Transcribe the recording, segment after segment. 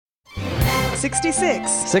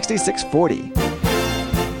6640.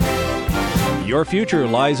 Your future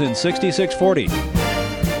lies in 6640.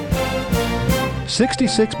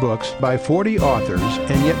 66 books by 40 authors,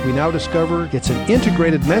 and yet we now discover it's an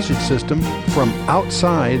integrated message system from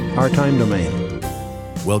outside our time domain.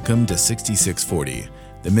 Welcome to 6640,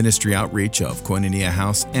 the ministry outreach of Koinonia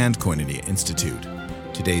House and Koinonia Institute.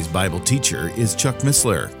 Today's Bible teacher is Chuck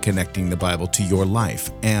Missler, connecting the Bible to your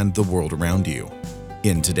life and the world around you.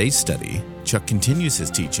 In today's study, Chuck continues his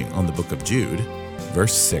teaching on the book of Jude,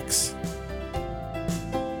 verse 6.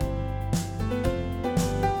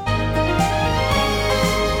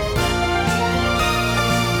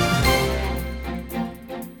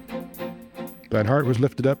 Thine heart was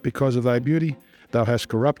lifted up because of thy beauty. Thou hast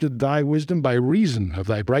corrupted thy wisdom by reason of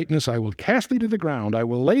thy brightness. I will cast thee to the ground. I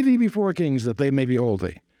will lay thee before kings, that they may behold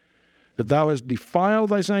thee. That thou hast defiled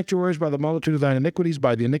thy sanctuaries by the multitude of thine iniquities,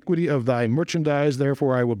 by the iniquity of thy merchandise.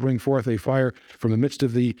 Therefore I will bring forth a fire from the midst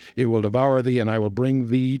of thee. It will devour thee, and I will bring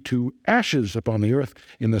thee to ashes upon the earth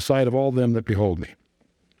in the sight of all them that behold thee.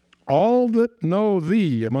 All that know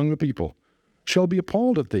thee among the people shall be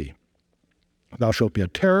appalled at thee. Thou shalt be a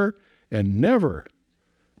terror, and never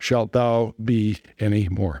shalt thou be any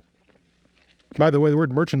more. By the way, the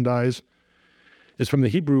word merchandise is from the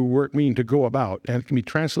Hebrew word meaning to go about, and it can be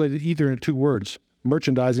translated either in two words,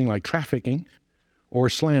 merchandising like trafficking or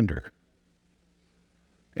slander.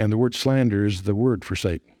 And the word slander is the word for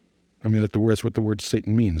Satan. I mean, that's what the word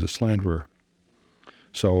Satan means, a slanderer.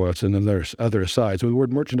 So it's in the other side. So the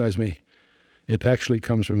word merchandise, it actually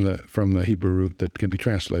comes from the Hebrew root that can be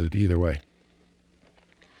translated either way.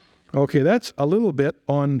 Okay, that's a little bit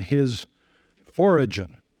on his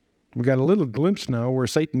origin. We got a little glimpse now where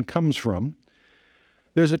Satan comes from.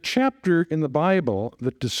 There's a chapter in the Bible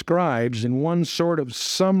that describes in one sort of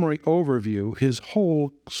summary overview his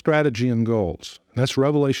whole strategy and goals. That's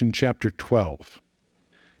Revelation chapter 12.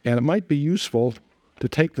 And it might be useful to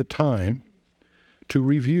take the time to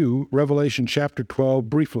review Revelation chapter 12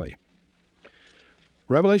 briefly.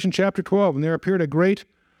 Revelation chapter 12, and there appeared a great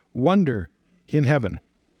wonder in heaven.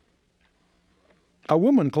 A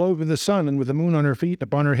woman clothed with the sun and with the moon on her feet,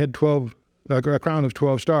 upon her head a crown of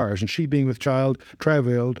 12 stars, and she being with child cried,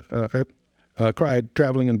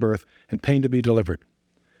 traveling in birth, and pain to be delivered.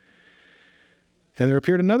 And there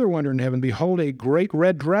appeared another wonder in heaven. Behold, a great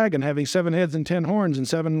red dragon, having 7 heads and 10 horns, and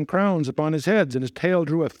 7 crowns upon his heads, and his tail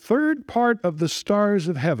drew a third part of the stars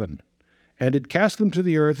of heaven, and did cast them to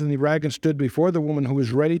the earth, and the dragon stood before the woman who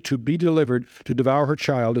was ready to be delivered, to devour her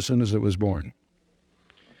child as soon as it was born.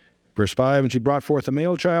 Verse 5, and she brought forth a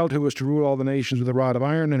male child who was to rule all the nations with a rod of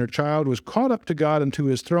iron, and her child was caught up to God and to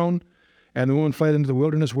his throne. And the woman fled into the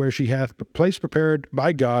wilderness, where she hath a place prepared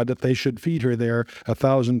by God, that they should feed her there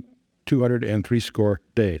 1,260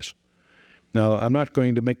 days. Now, I'm not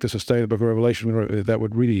going to make this a study of the book of Revelation. That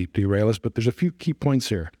would really derail us, but there's a few key points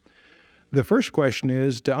here. The first question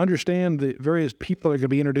is, to understand the various people that are going to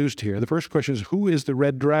be introduced here, the first question is, who is the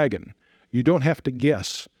red dragon? You don't have to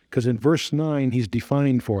guess, because in verse 9, he's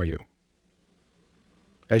defined for you.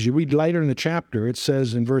 As you read later in the chapter, it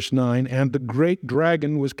says in verse 9, and the great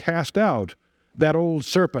dragon was cast out, that old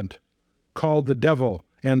serpent called the devil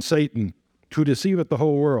and Satan, to deceive the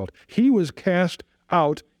whole world. He was cast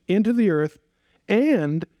out into the earth,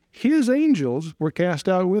 and his angels were cast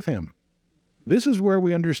out with him. This is where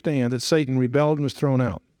we understand that Satan rebelled and was thrown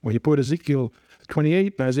out. When you put Ezekiel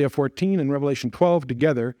 28 and Isaiah 14 and Revelation 12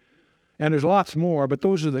 together, and there's lots more, but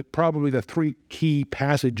those are probably the 3 key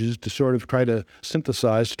passages to sort of try to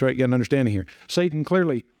synthesize, to try to get an understanding here. Satan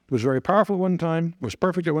clearly was very powerful at one time, was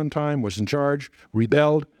perfect at one time, was in charge,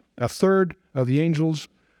 rebelled. A third of the angels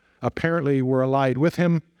apparently were allied with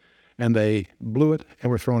him, and they blew it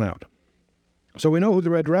and were thrown out. So we know who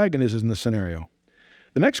the red dragon is in this scenario.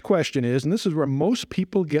 The next question is, and this is where most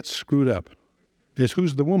people get screwed up, is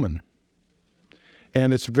who's the woman?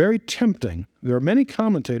 And it's very tempting. There are many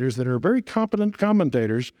commentators that are very competent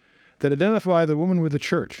commentators that identify the woman with the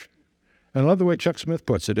church. And I love the way Chuck Smith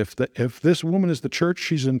puts it. If this woman is the church,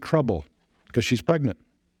 she's in trouble because she's pregnant.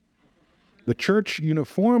 The church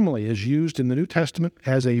uniformly is used in the New Testament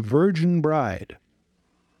as a virgin bride,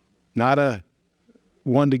 not a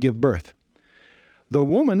one to give birth. The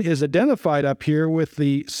woman is identified up here with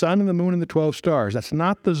the sun and the moon and the 12 stars. That's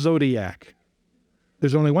not the zodiac.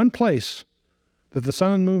 There's only one place that the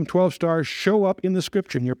sun and moon and 12 stars show up in the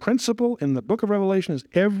Scripture. And your principle in the book of Revelation is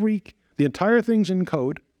the entire thing's in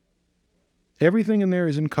code. Everything in there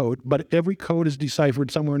is in code, but every code is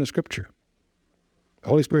deciphered somewhere in the Scripture. The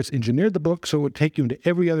Holy Spirit's engineered the book so it would take you into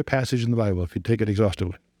every other passage in the Bible if you take it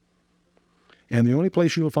exhaustively. And the only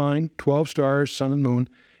place you'll find 12 stars, sun and moon,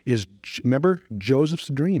 is, remember, Joseph's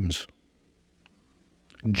dreams.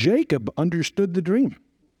 Jacob understood the dream.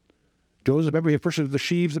 Joseph, first of the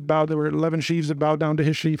sheaves that bowed, there were 11 sheaves that bowed down to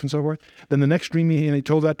his sheaf and so forth. Then the next dream, he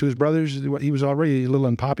told that to his brothers. He was already a little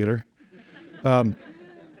unpopular. And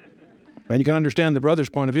you can understand the brothers'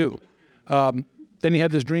 point of view. Then he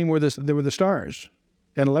had this dream where there were the stars,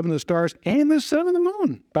 and 11 of the stars and the sun and the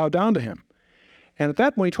moon bowed down to him. And at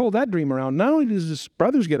that point, he told that dream around. Not only does his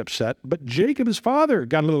brothers get upset, but Jacob, his father,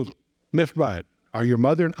 got a little miffed by it. Are your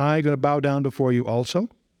mother and I going to bow down before you also?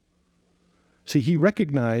 See, he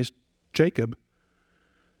recognized Jacob,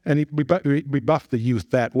 and he rebuffed the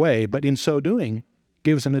youth that way, but in so doing,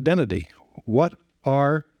 gives an identity.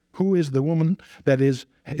 Who is the woman that is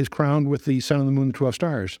crowned with the sun and the moon and the 12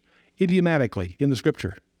 stars? Idiomatically, in the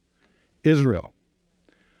scripture, Israel,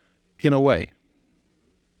 in a way.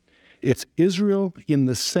 It's Israel in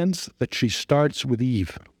the sense that she starts with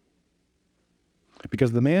Eve.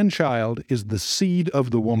 Because the man-child is the seed of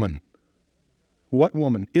the woman. What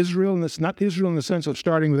woman? Israel, and it's not Israel in the sense of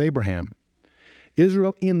starting with Abraham.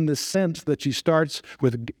 Israel in the sense that she starts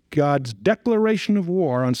with God's declaration of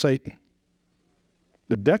war on Satan.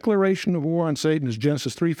 The declaration of war on Satan is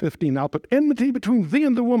Genesis 3:15. I'll put enmity between thee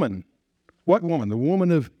and the woman. What woman? The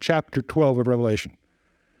woman of chapter 12 of Revelation.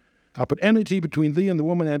 I'll put enmity between thee and the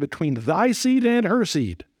woman, and between thy seed and her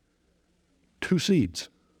seed. 2 seeds.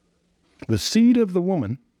 The seed of the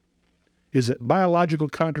woman is a biological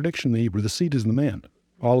contradiction in the Hebrew. The seed is the man.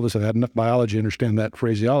 All of us have had enough biology to understand that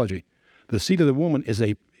phraseology. The seed of the woman is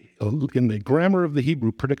in the grammar of the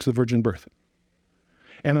Hebrew, predicts the virgin birth.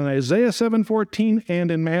 And in Isaiah 7:14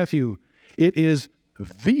 and in Matthew, it is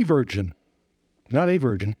the virgin, not a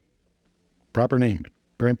virgin. Proper name,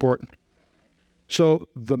 very important. So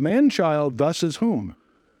the man-child thus is whom?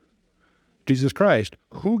 Jesus Christ.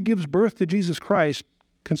 Who gives birth to Jesus Christ,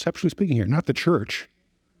 conceptually speaking here? Not the church.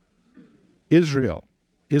 Israel.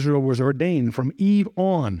 Israel was ordained from Eve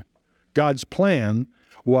on. God's plan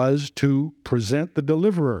was to present the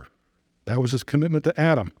deliverer. That was his commitment to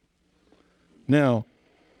Adam. Now,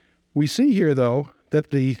 we see here, though,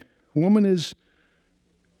 that the woman is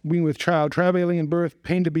being with child, travailing in birth,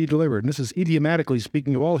 pain to be delivered. And this is idiomatically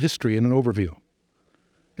speaking of all history in an overview.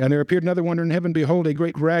 And there appeared another wonder in heaven, behold, a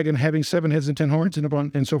great dragon having 7 heads and 10 horns,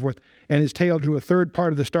 and so forth, and his tail drew a third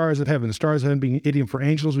part of the stars of heaven. The stars of heaven being an idiom for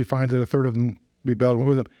angels, we find that a third of them rebelled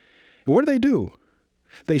with them. And what do?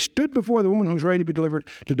 They stood before the woman who was ready to be delivered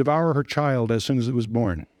to devour her child as soon as it was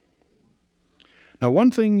born. Now, one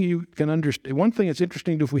thing you can understand, one thing that's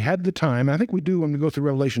interesting to, if we had the time, I think we do when we go through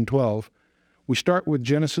Revelation 12, we start with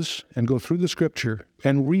Genesis and go through the scripture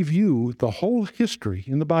and review the whole history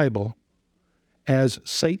in the Bible as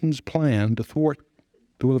Satan's plan to thwart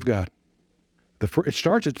the will of God. It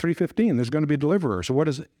starts at 3:15. There's going to be a deliverer. So what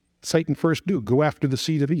does Satan first do? Go after the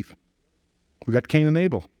seed of Eve. We got Cain and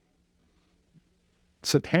Abel.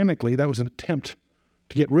 Satanically, that was an attempt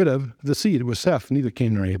to get rid of the seed. It was Seth, neither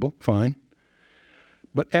Cain nor Abel. Fine.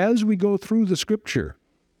 But as we go through the scripture,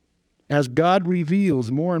 as God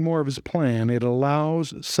reveals more and more of his plan, it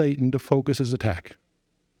allows Satan to focus his attack.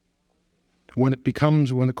 When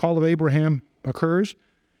the call of Abraham occurs,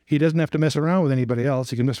 he doesn't have to mess around with anybody else.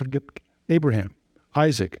 He can mess with Abraham,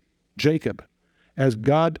 Isaac, Jacob. As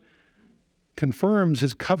God confirms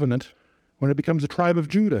his covenant, when it becomes the tribe of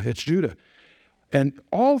Judah, it's Judah. And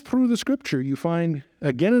all through the scripture, you find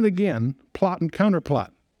again and again plot and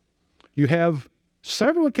counterplot. You have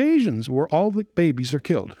several occasions where all the babies are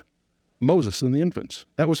killed. Moses and the infants.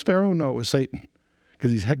 That was Pharaoh? No, it was Satan.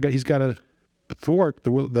 Because he's got to thwart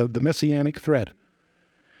the messianic thread.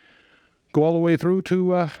 Go all the way through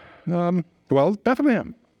to,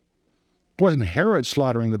 Bethlehem. It wasn't Herod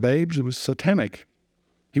slaughtering the babes. It was satanic.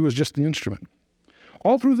 He was just the instrument.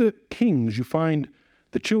 All through the kings, you find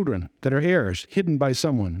the children that are heirs hidden by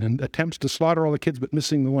someone and attempts to slaughter all the kids but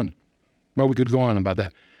missing the one. Well, we could go on about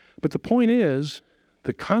that. But the point is,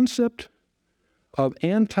 the concept of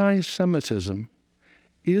anti-Semitism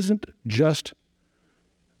isn't just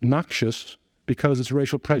noxious because it's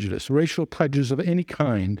racial prejudice. Racial prejudice of any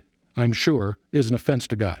kind, I'm sure, is an offense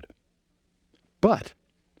to God. But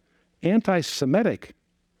anti-Semitic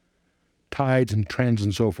tides and trends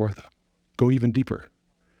and so forth go even deeper.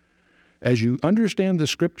 As you understand the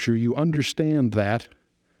scripture, you understand that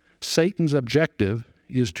Satan's objective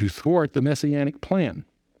is to thwart the messianic plan.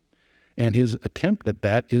 And his attempt at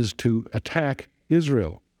that is to attack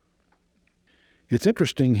Israel. It's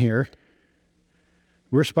interesting here.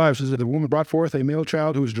 Verse 5 says that the woman brought forth a male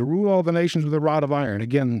child who was to rule all the nations with a rod of iron.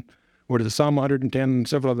 Again, or to the Psalm 110 and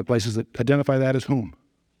several other places that identify that as whom?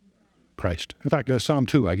 Christ. In fact, Psalm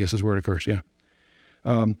 2, I guess, is where it occurs, yeah.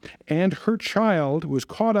 And her child was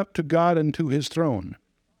caught up to God and to his throne.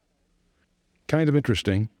 kind of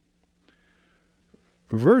interesting.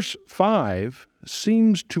 Verse 5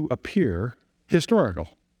 seems to appear historical.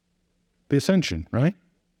 The ascension, right?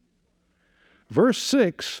 Verse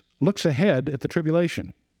 6 looks ahead at the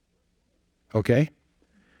tribulation. Okay?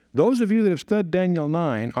 Those of you that have studied Daniel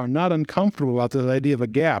 9 are not uncomfortable about the idea of a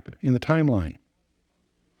gap in the timeline.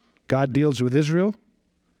 God deals with Israel.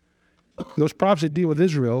 Those prophets that deal with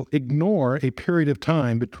Israel ignore a period of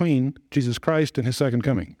time between Jesus Christ and his second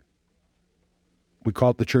coming. We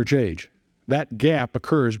call it the church age. That gap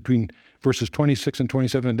occurs between verses 26 and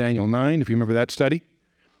 27 in Daniel 9, if you remember that study.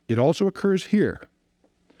 It also occurs here.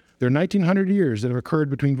 There are 1,900 years that have occurred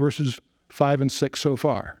between verses 5 and 6 so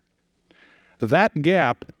far. That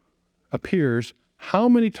gap appears how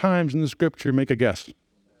many times in the Scripture? Make a guess.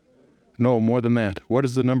 No, more than that. What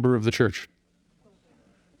is the number of the church?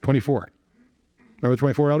 24. Remember the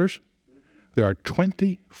 24 elders? There are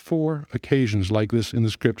 24 occasions like this in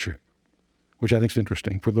the Scripture, which I think is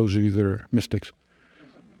interesting for those of you that are mystics.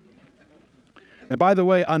 And by the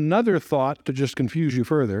way, another thought to just confuse you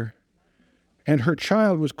further, and her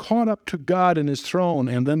child was caught up to God in his throne,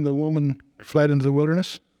 and then the woman fled into the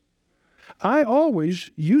wilderness. I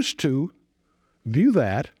always used to view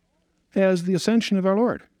that as the ascension of our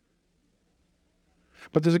Lord.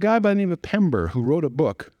 But there's a guy by the name of Pember who wrote a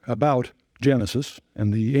book about Genesis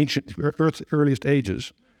and the ancient Earth's earliest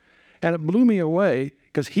ages, and it blew me away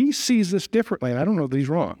because he sees this differently, and I don't know that he's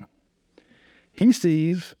wrong. He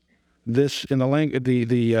sees this in the language,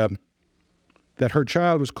 that her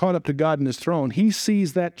child was caught up to God in his throne. He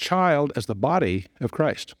sees that child as the body of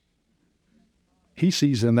Christ. He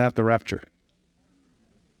sees in that the rapture.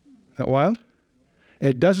 Isn't that wild?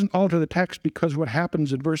 It doesn't alter the text because what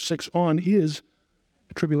happens in verse 6 on is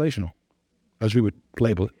tribulational, as we would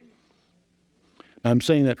label it. I'm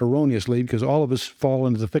saying that erroneously because all of us fall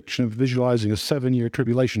into the fiction of visualizing a 7-year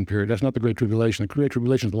tribulation period. That's not the Great Tribulation. The Great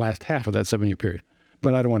Tribulation is the last half of that 7-year period.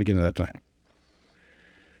 But I don't want to get into that time.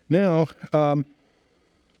 Now,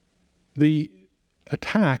 the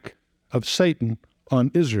attack of Satan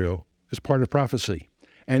on Israel is part of prophecy.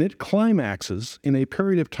 And it climaxes in a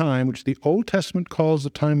period of time which the Old Testament calls the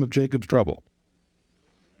time of Jacob's trouble.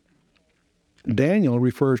 Daniel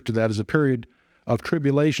refers to that as a period of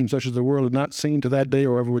tribulation such as the world had not seen to that day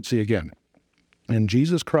or ever would see again. And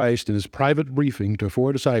Jesus Christ, in his private briefing to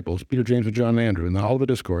 4 disciples, Peter, James, and John and Andrew, in the Olivet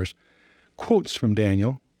Discourse, quotes from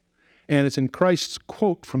Daniel. And it's in Christ's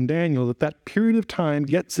quote from Daniel that that period of time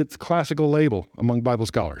gets its classical label among Bible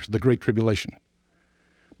scholars, the Great Tribulation.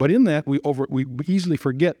 But in that, we easily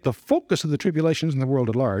forget the focus of the tribulations in the world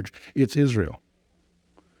at large. It's Israel.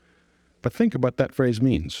 But think about what that phrase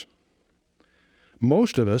means.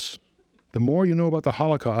 Most of us, the more you know about the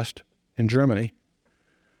Holocaust in Germany,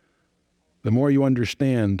 the more you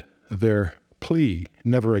understand their plea,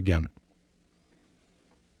 never again.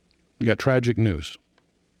 You got tragic news.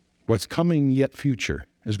 What's coming yet future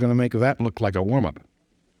is going to make that look like a warm-up.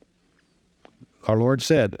 Our Lord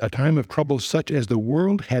said, a time of trouble such as the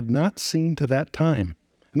world had not seen to that time.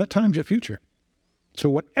 And that time's yet future. So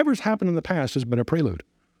whatever's happened in the past has been a prelude.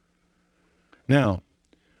 Now,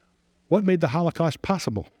 what made the Holocaust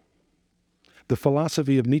possible? The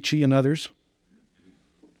philosophy of Nietzsche and others,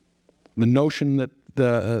 the notion that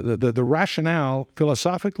the rationale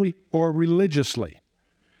philosophically or religiously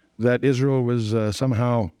that Israel was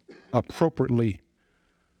somehow appropriately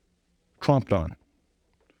tromped on.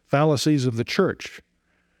 Fallacies of the church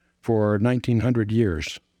for 1,900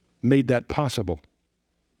 years made that possible.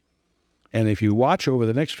 And if you watch over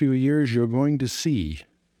the next few years, you're going to see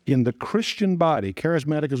in the Christian body,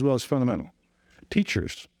 charismatic as well as fundamental,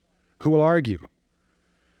 teachers who will argue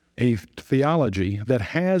a theology that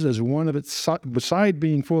has as one of its, beside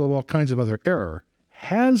being full of all kinds of other error,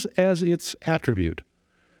 has as its attribute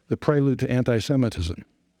the prelude to anti-Semitism.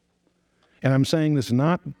 And I'm saying this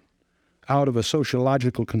not out of a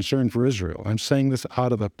sociological concern for Israel. I'm saying this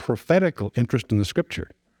out of a prophetical interest in the Scripture.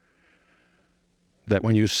 That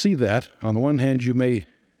when you see that, on the one hand, you may,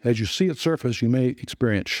 as you see it surface, you may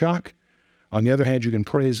experience shock. On the other hand, you can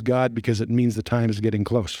praise God because it means the time is getting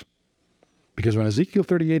close. Because when Ezekiel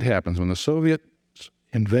 38 happens, when the Soviets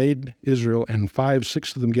invade Israel and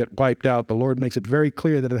 5/6 of them get wiped out, the Lord makes it very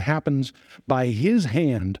clear that it happens by His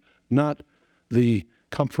hand, not the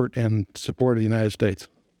comfort and support of the United States.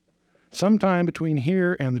 Sometime between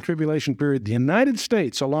here and the tribulation period, the United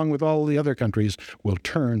States, along with all the other countries, will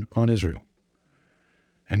turn on Israel.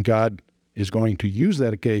 And God is going to use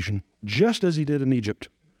that occasion, just as He did in Egypt,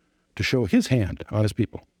 to show His hand on His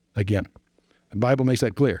people again. The Bible makes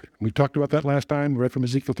that clear. We talked about that last time. We read from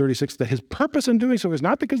Ezekiel 36 that His purpose in doing so is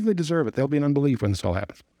not because they deserve it. They'll be in unbelief when this all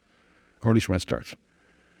happens, or at least when it starts.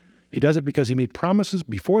 He does it because he made promises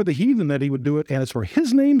before the heathen that he would do it, and it's for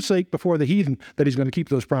his name's sake before the heathen that he's going to keep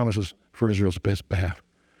those promises for Israel's behalf.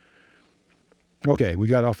 Okay, we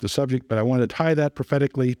got off the subject, but I wanted to tie that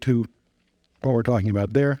prophetically to what we're talking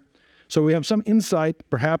about there. So we have some insight,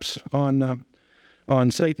 perhaps, on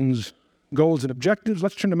Satan's goals and objectives.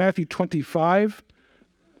 Let's turn to Matthew 25.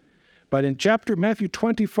 But in Matthew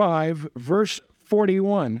 25, verse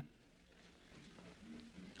 41,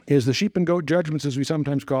 is the sheep and goat judgments, as we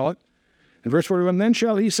sometimes call it. In verse 41, then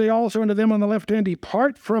shall he say also unto them on the left hand,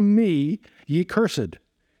 depart from me, ye cursed,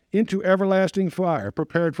 into everlasting fire.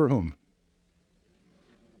 Prepared for whom?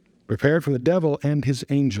 Prepared for the devil and his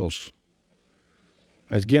angels.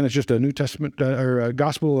 Again, it's just a New Testament or a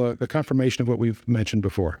gospel a confirmation of what we've mentioned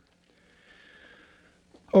before.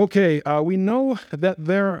 Okay, we know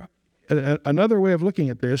that another way of looking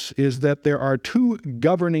at this is that there are two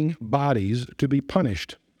governing bodies to be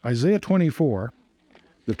punished. Isaiah 24,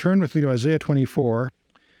 turn with me to Isaiah 24.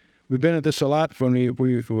 We've been at this a lot when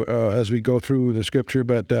as we go through the scripture,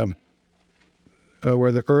 but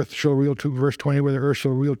where the earth shall reel to, verse 20, where the earth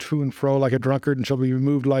shall reel to and fro like a drunkard and shall be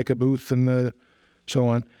removed like a booth, and so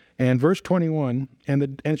on. And verse 21,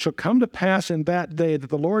 and it shall come to pass in that day that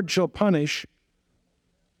the Lord shall punish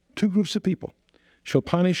two groups of people. Shall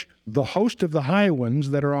punish the host of the high ones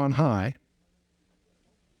that are on high,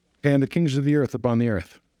 and the kings of the earth upon the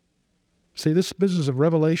earth. See, this business of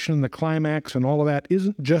revelation, the climax, and all of that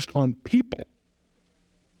isn't just on people.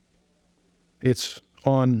 It's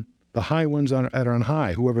on the high ones that are on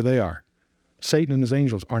high, whoever they are. Satan and his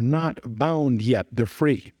angels are not bound yet. They're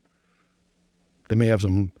free. They may have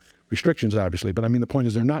some restrictions, obviously, but I mean, the point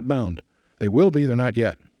is they're not bound. They will be, they're not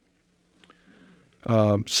yet.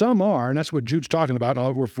 Some are, and that's what Jude's talking about.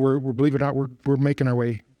 We're believe it or not, we're making our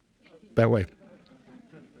way that way.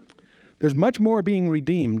 There's much more being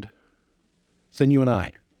redeemed than you and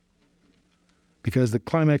I. Because the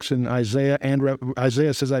climax in Isaiah,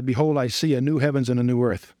 Isaiah says, behold, I see a new heavens and a new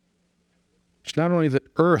earth. It's not only the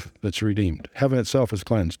earth that's redeemed, heaven itself is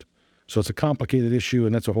cleansed. So it's a complicated issue,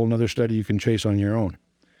 and that's a whole other study you can chase on your own.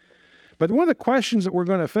 But one of the questions that we're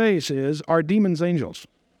going to face is, are demons angels?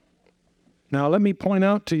 Now, let me point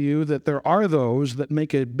out to you that there are those that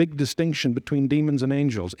make a big distinction between demons and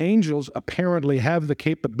angels. Angels apparently have the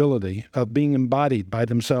capability of being embodied by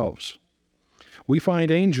themselves. We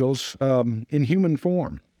find angels in human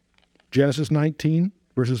form. Genesis 19,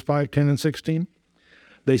 verses 5, 10, and 16.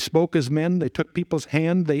 They spoke as men. They took people's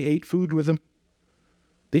hand. They ate food with them.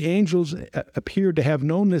 The angels appeared to have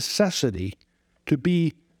no necessity to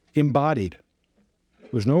be embodied.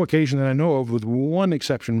 There's no occasion that I know of, with one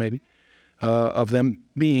exception maybe, of them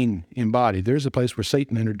being embodied. There's a place where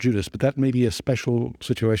Satan entered Judas, but that may be a special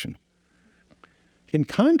situation. In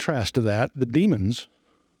contrast to that, the demons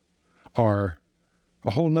are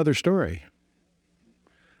a whole nother story.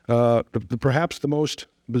 Perhaps the most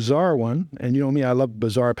bizarre one, and you know me, I love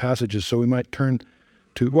bizarre passages, so we might turn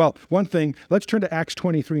to, well, one thing, let's turn to Acts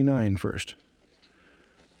 23:9 first.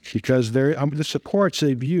 Because this supports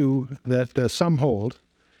a view that some hold,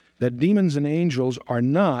 that demons and angels are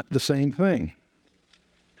not the same thing.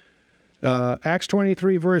 Acts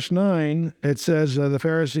 23, verse 9, it says, the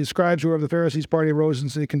Pharisees, scribes who were of the Pharisees' party arose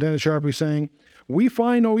and contended sharply, saying, we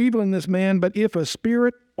find no evil in this man, but if a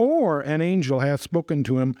spirit or an angel hath spoken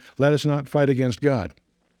to him, let us not fight against God.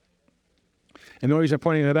 And the reason I'm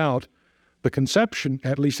pointing that out, the conception,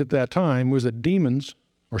 at least at that time, was that demons,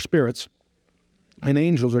 or spirits, and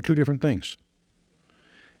angels are two different things.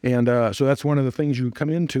 And so that's one of the things you come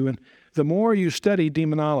into. And the more you study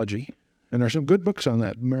demonology, and there's some good books on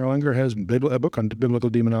that. Merrill Unger has a book on biblical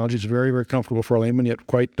demonology. It's very, very comfortable for a layman, yet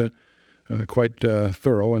quite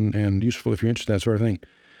thorough and useful if you're interested in that sort of thing.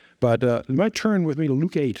 But you might turn with me to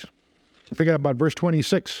Luke 8. Figure out about verse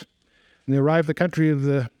 26. And they arrived at the country of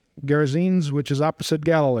the Gerasenes, which is opposite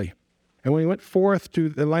Galilee. And when he went forth to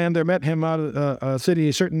the land, there met him out of a city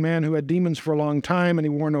a certain man who had demons for a long time, and he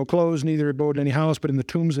wore no clothes, neither abode in any house, but in the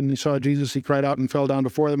tombs. And he saw Jesus, he cried out and fell down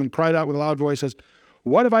before them, and cried out with a loud voice, says,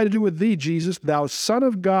 what have I to do with thee, Jesus, thou Son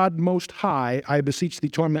of God Most High? I beseech thee,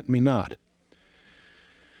 torment me not.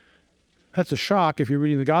 That's a shock if you're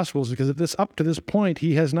reading the Gospels, because up to this point,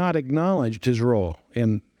 he has not acknowledged his role.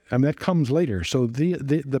 And I mean, that comes later. So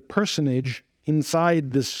the personage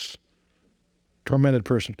inside this tormented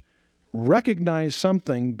person recognized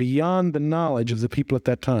something beyond the knowledge of the people at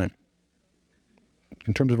that time.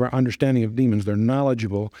 In terms of our understanding of demons, they're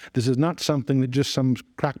knowledgeable. This is not something that just some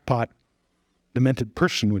crackpot, demented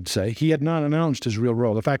person would say. He had not announced his real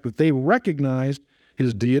role. The fact that they recognized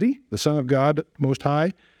his deity, the Son of God Most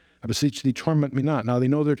High, I beseech thee, torment me not. Now, they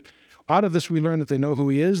know that Out of this we learn that they know who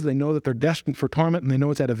he is, they know that they're destined for torment, and they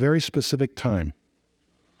know it's at a very specific time.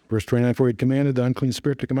 Verse 29, for he had commanded the unclean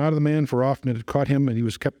spirit to come out of the man, for often it had caught him, and he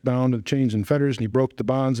was kept bound with chains and fetters, and he broke the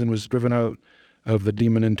bonds and was driven out of the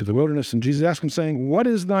demon into the wilderness. And Jesus asked him, saying, what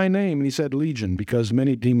is thy name? And he said, Legion, because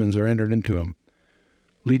many demons are entered into him.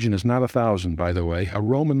 Legion is not 1,000, by the way. A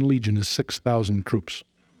Roman legion is 6,000 troops.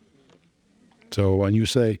 So when you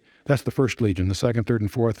say, that's the first legion, the second, third,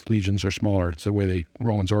 and fourth legions are smaller. It's the way the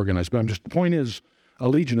Romans organized. But the point is, a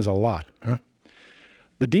legion is a lot. Huh?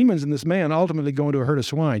 The demons in this man ultimately go into a herd of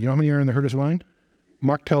swine. You know how many are in the herd of swine?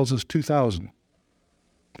 Mark tells us 2,000.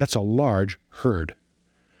 That's a large herd.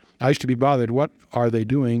 I used to be bothered, what are they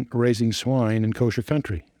doing raising swine in kosher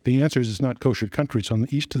country? The answer is it's not kosher country. It's on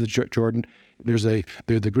the east of the Jordan. They're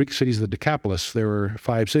the Greek cities of the Decapolis. There were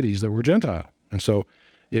 5 cities that were Gentile. And so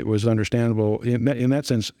it was understandable, in that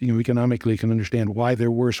sense, economically can understand why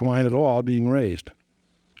there were swine at all being raised.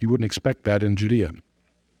 You wouldn't expect that in Judea.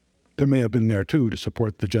 There may have been there, too, to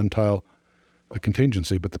support the Gentile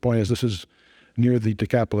contingency. But the point is, this is near the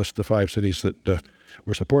Decapolis, the 5 cities that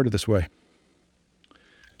were supported this way.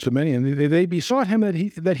 So many, and they besought him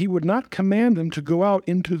that he would not command them to go out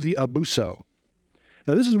into the abuso.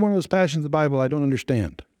 Now, this is one of those passages of the Bible I don't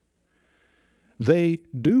understand. They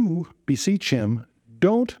do beseech him,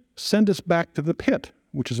 don't send us back to the pit,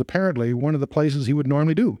 which is apparently one of the places he would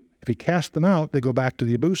normally do. If he cast them out, they go back to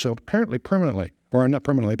the abuso, apparently permanently. Or not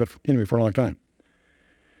permanently, but anyway, for a long time.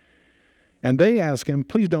 And they ask him,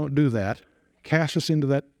 please don't do that. Cast us into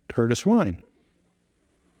that herd of swine.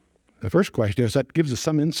 The first question is, that gives us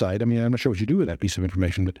some insight. I mean, I'm not sure what you do with that piece of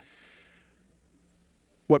information, but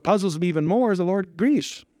what puzzles me even more is the Lord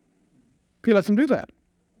agrees. He lets them do that.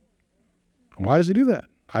 Why does he do that?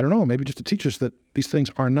 I don't know. Maybe just to teach us that these things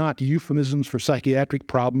are not euphemisms for psychiatric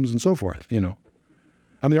problems and so forth,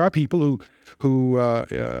 I mean, there are people who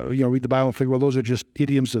read the Bible and figure, well, those are just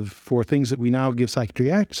idioms for things that we now give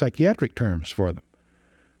psychiatric terms for them.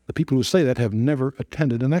 The people who say that have never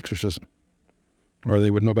attended an exorcism, or they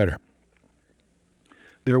would know better.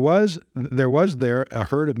 There was there a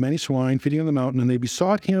herd of many swine feeding on the mountain, and they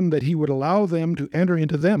besought him that he would allow them to enter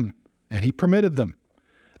into them, and he permitted them.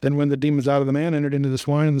 Then when the demons out of the man entered into the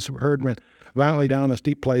swine, and the herd went violently down a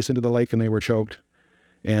steep place into the lake, and they were choked.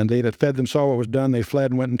 And they that fed them saw what was done. They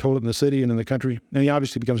fled and went and told it in the city and in the country. And he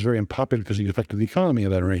obviously becomes very unpopular because he affected the economy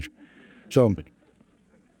of that range. So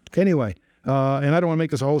anyway, and I don't want to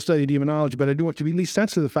make this a whole study of demonology, but I do want you to be at least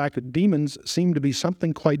sensitive to the fact that demons seem to be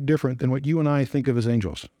something quite different than what you and I think of as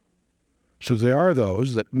angels. So there are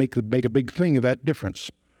those that make a big thing of that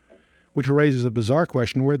difference, which raises a bizarre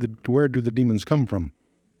question, where do the demons come from?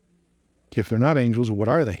 If they're not angels, what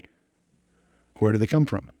are they? Where do they come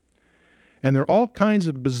from? And there are all kinds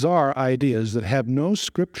of bizarre ideas that have no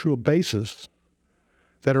scriptural basis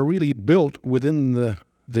that are really built within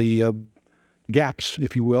the gaps,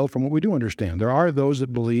 if you will, from what we do understand. There are those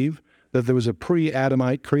that believe that there was a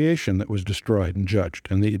pre-Adamite creation that was destroyed and judged,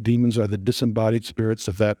 and the demons are the disembodied spirits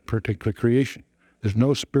of that particular creation. There's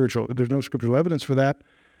no scriptural evidence for that.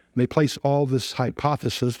 And they place all this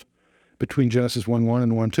hypothesis between Genesis 1:1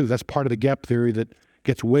 and 1:2. That's part of the gap theory that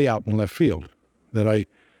gets way out in left field,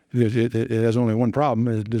 it has only one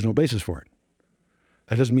problem. There's no basis for it.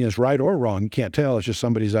 That doesn't mean it's right or wrong. You can't tell. It's just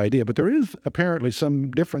somebody's idea. But there is apparently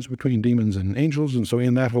some difference between demons and angels. And so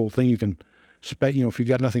in that whole thing, you can, if you've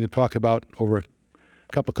got nothing to talk about over a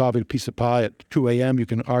cup of coffee, a piece of pie at 2 a.m., you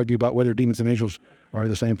can argue about whether demons and angels are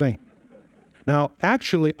the same thing. Now,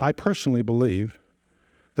 actually, I personally believe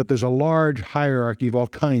that there's a large hierarchy of all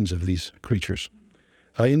kinds of these creatures.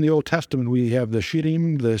 In the Old Testament, we have the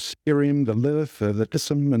Shittim, the Serim, the Lilith, the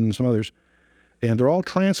Tissim, and some others. And they're all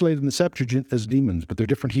translated in the Septuagint as demons, but they're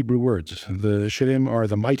different Hebrew words. The Shittim are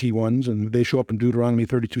the mighty ones, and they show up in Deuteronomy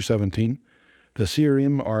 32:17. The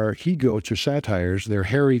Serim are he-goats or satyrs. They're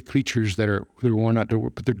hairy creatures that are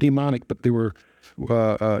but they're demonic, but they were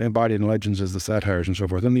embodied in legends as the satyrs and so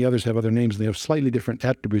forth. And the others have other names, and they have slightly different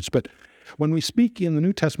attributes. But when we speak in the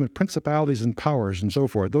New Testament, principalities and powers and so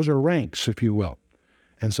forth, those are ranks, if you will.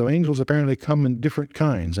 And so angels apparently come in different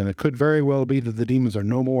kinds, and it could very well be that the demons are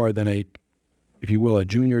no more than a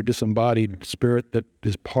junior disembodied spirit that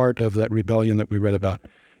is part of that rebellion that we read about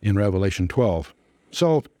in Revelation 12.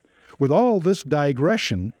 So with all this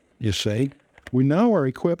digression, you say, we now are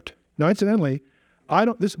equipped. Now, incidentally,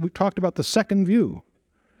 we talked about the second view.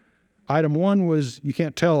 Item 1 was you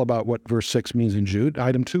can't tell about what verse 6 means in Jude.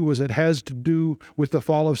 Item 2 was it has to do with the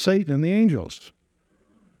fall of Satan and the angels.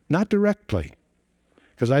 Not directly.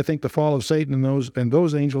 Because I think the fall of Satan and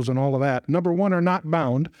those angels and all of that, number 1, are not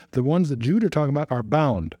bound. The ones that Jude are talking about are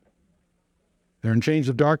bound. They're in chains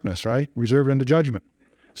of darkness, right? Reserved unto judgment.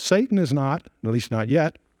 Satan is not, at least not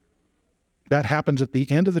yet. That happens at the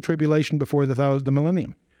end of the tribulation before the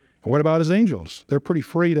millennium. And what about his angels? They're pretty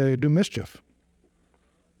free to do mischief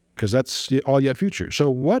because that's all yet future. So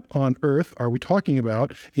what on earth are we talking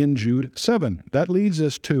about in Jude 7? That leads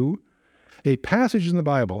us to a passage in the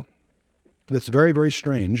Bible that's very, very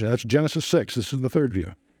strange. That's Genesis 6. This is the third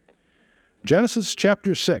view. Genesis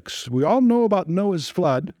chapter 6. We all know about Noah's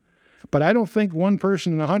flood, but I don't think one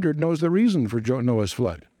person in 100 knows the reason for Noah's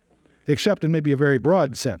flood, except in maybe a very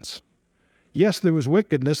broad sense. Yes, there was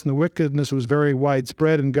wickedness, and the wickedness was very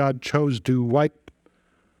widespread, and God chose to wipe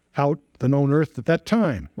out the known earth at that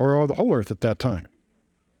time, or the whole earth at that time.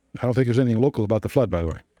 I don't think there's anything local about the flood, by the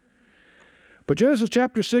way. But Genesis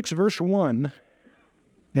chapter 6, verse 1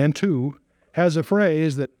 and 2 has a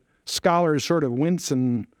phrase that scholars sort of wince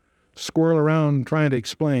and squirrel around trying to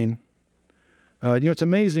explain. It's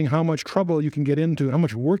amazing how much trouble you can get into, how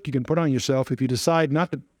much work you can put on yourself if you decide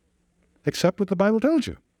not to accept what the Bible tells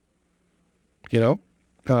you. There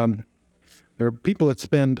are people that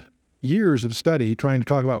spend years of study trying to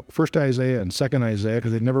talk about 1st Isaiah and 2nd Isaiah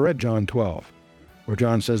because they've never read John 12, where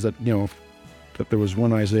John says that, that there was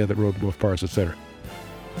one Isaiah that wrote both parts, etc.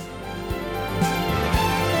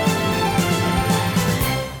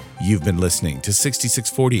 You've been listening to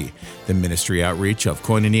 6640, the ministry outreach of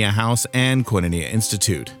Koinonia House and Koinonia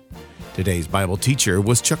Institute. Today's Bible teacher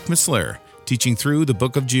was Chuck Missler, teaching through the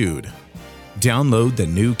book of Jude. Download the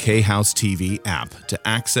new K-House TV app to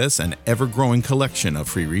access an ever-growing collection of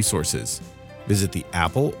free resources. Visit the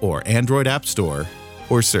Apple or Android App Store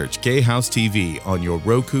or search K-House TV on your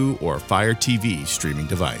Roku or Fire TV streaming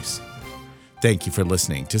device. Thank you for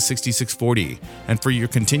listening to 6640 and for your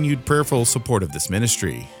continued prayerful support of this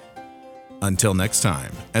ministry. Until next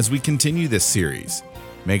time, as we continue this series,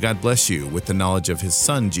 may God bless you with the knowledge of His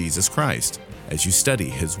Son, Jesus Christ, as you study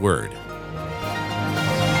His Word.